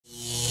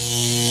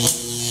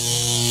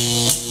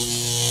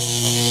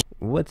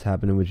What's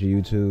happening with you,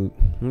 YouTube?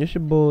 It's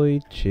your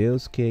boy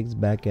Yeskicks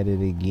back at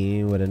it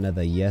again with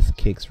another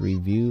Yeskicks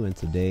review. And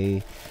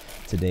today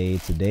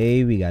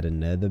we got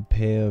another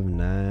pair of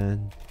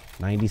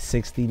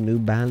 9060 New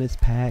Balance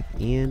pack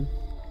in.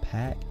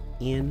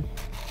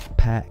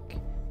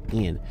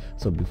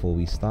 So before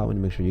we start, I want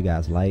to make sure you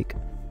guys like,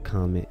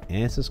 comment,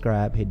 and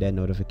subscribe. Hit that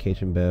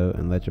notification bell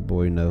and let your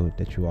boy know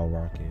that you are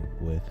rocking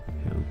with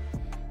him.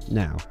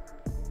 Now,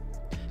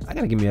 I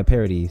gotta give me a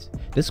pair of these.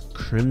 This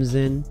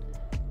crimson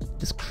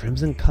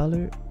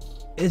color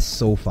is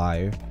so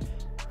fire.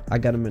 I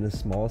got them in a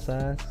small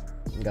size.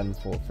 I got them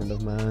for a friend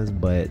of mine,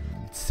 but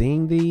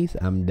seeing these,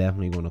 I'm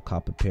definitely gonna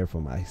cop a pair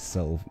for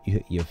myself.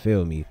 You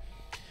feel me?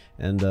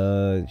 And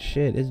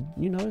shit, it's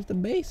it's the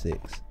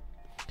basics.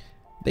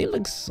 They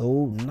look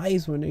so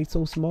nice when they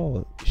so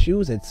small.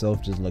 Shoes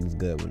itself just looks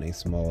good when they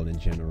small in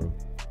general.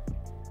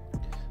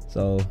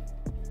 So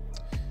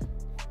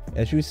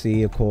as you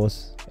see, of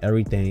course,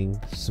 everything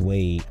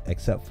suede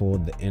except for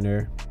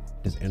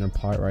this inner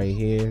part right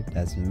here.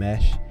 That's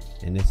mesh,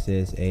 and this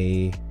is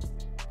a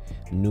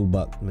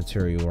nubuck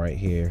material right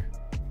here.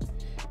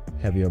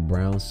 Have your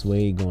brown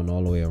suede going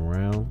all the way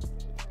around.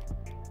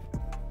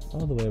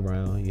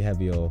 You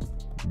have your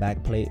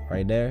back plate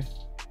right there,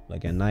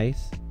 looking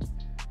nice.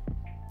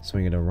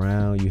 Swing it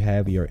around. You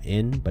have your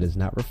in, but it's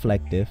not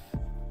reflective.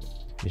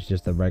 It's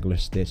just a regular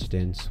stitched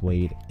in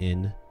suede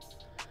in.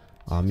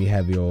 You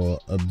have your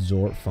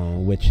absorb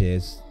foam, which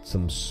is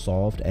some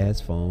soft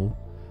ass foam.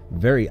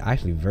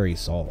 Actually very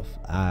soft.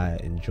 I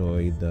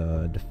enjoy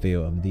the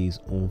feel of these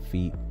on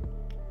feet.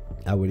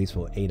 I wear these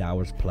for 8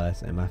 hours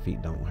plus and my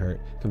feet don't hurt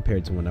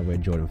compared to when I wear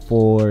Jordan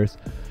 4s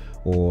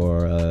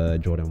or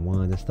Jordan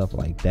 1s and stuff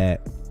like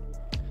that.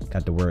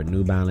 Got the word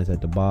New Balance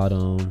at the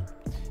bottom.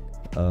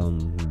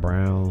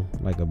 Brown,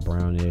 like a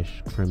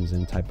brownish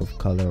crimson type of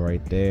color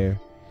right there.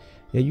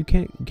 Yeah, you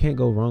can't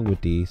go wrong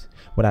with these.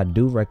 What I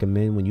do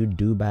recommend when you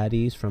do buy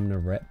these from the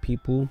rep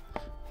people,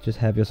 just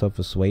have yourself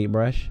a suede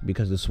brush,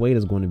 because the suede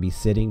is going to be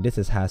sitting. This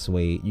is high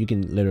suede. You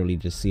can literally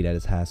just see that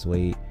it's high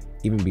suede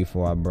even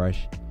before I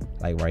brush.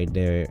 Like right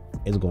there,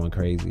 it's going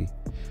crazy.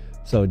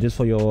 So just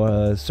for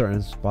your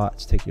certain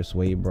spots, take your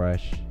suede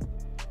brush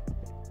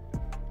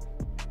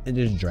and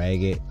just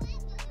drag it.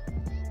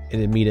 It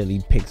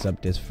immediately picks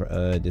up this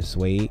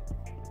suede,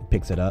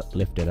 picks it up,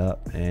 lift it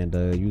up, and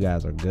you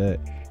guys are good.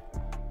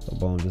 So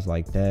boom, just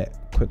like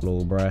that. Quick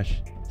little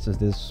brush. Since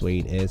this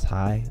suede is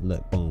high,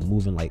 look, boom,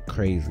 moving like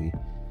crazy.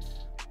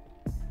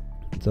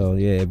 So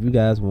yeah, if you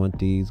guys want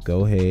these,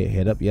 go ahead,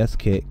 hit up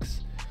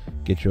Yeskicks,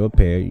 get you a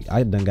pair.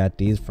 I done got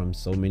these from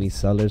so many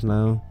sellers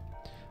now,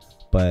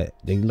 but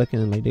they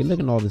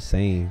looking all the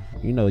same.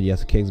 You know,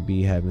 Yeskicks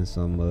be having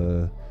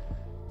some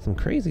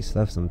crazy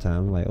stuff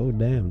sometimes. Like, oh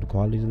damn, the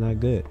quality's not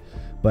good.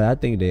 But I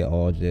think they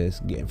all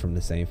just getting from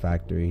the same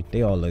factory.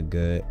 They all look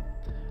good.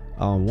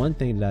 One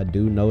thing that I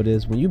do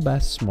notice, when you buy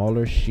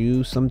smaller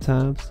shoes,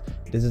 sometimes,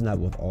 this is not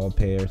with all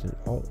pairs, and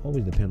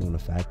always depend on the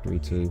factory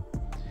too,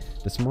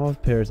 the small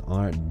pairs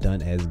aren't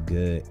done as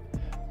good.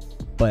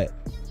 But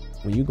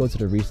when you go to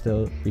the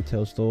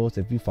retail stores,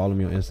 if you follow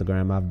me on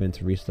Instagram, I've been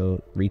to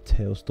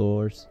retail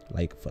stores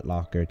like Foot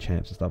Locker,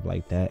 Champs, and stuff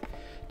like that.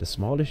 The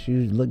smaller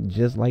shoes look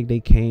just like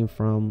they came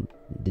from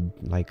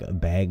like a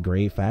bad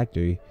grade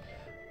factory,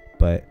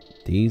 but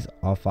these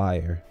are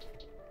fire.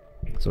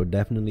 So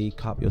definitely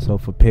cop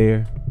yourself a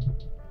pair.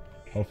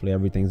 Hopefully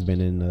everything's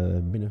been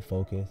in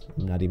focus.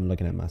 I'm not even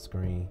looking at my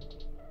screen,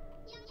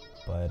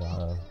 but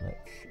let's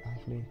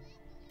actually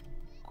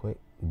quick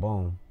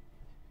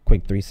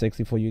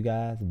 360 for you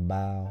guys.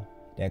 Bow.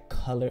 That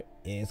color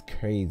is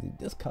crazy.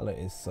 This color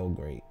is so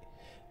great.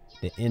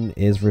 The end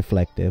is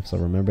reflective, so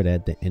remember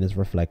that the end is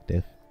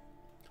reflective.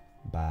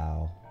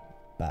 Bow.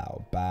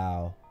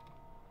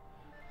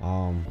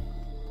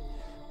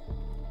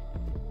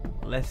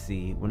 Let's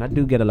see. When I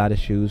do get a lot of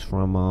shoes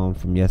from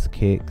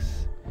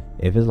Yeskicks,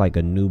 if it's like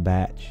a new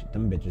batch,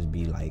 them bitches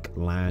be like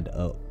lined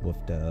up with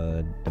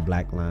the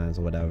black lines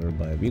or whatever.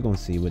 But we're gonna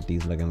see what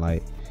these looking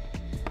like.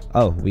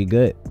 Oh, we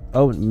good.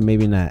 Oh,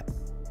 maybe not.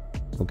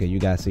 Okay, you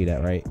guys see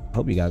that, right?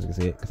 Hope you guys can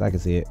see it, because I can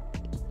see it.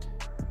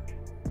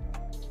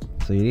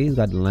 So these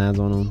got the lines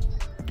on them,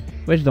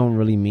 which don't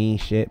really mean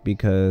shit,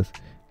 because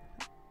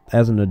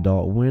as an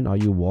adult, when are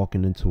you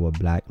walking into a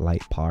black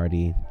light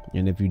party?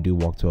 And if you do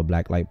walk to a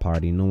black light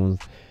party,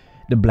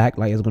 the black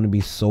light is going to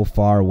be so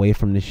far away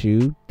from the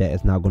shoe that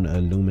it's not going to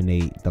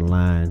illuminate the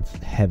lines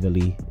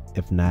heavily,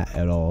 if not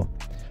at all.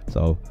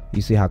 So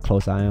you see how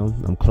close I am?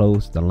 I'm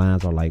close. The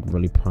lines are like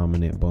really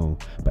prominent. Boom.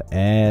 But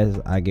as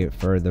I get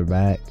further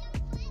back,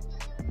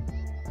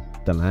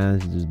 the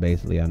lines just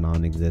basically are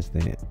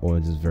non-existent, or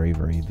just very,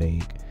 very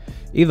vague.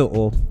 Either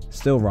or,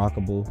 still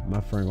rockable. My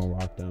friend gonna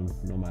rock them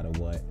no matter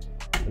what.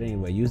 But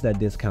anyway, use that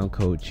discount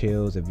code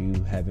CHILLS if you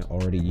haven't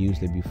already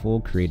used it before.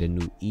 Create a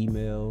new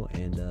email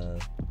and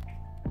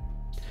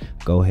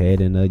go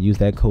ahead and use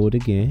that code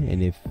again.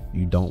 And if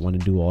you don't want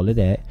to do all of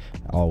that,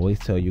 I always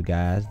tell you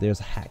guys, there's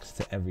hacks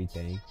to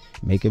everything.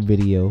 Make a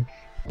video,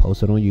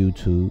 post it on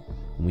YouTube.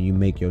 When you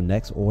make your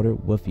next order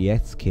with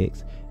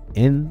Yeskicks,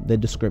 in the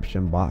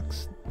description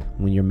box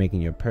when you're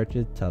making your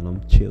purchase, tell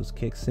them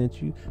Yeskicks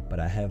sent you. But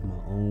I have my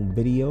own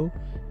video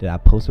that I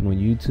posted on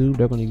YouTube.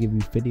 They're going to give you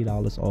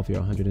 $50 off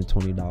your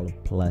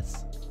 $120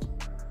 plus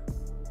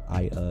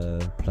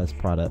plus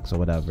products or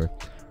whatever,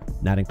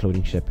 not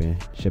including shipping.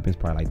 Shipping's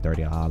probably like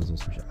 $30 or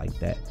some shit like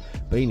that.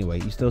 But anyway,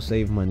 you still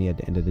save money at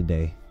the end of the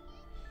day.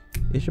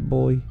 It's your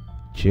boy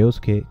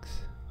Yeskicks,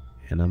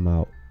 and I'm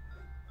out.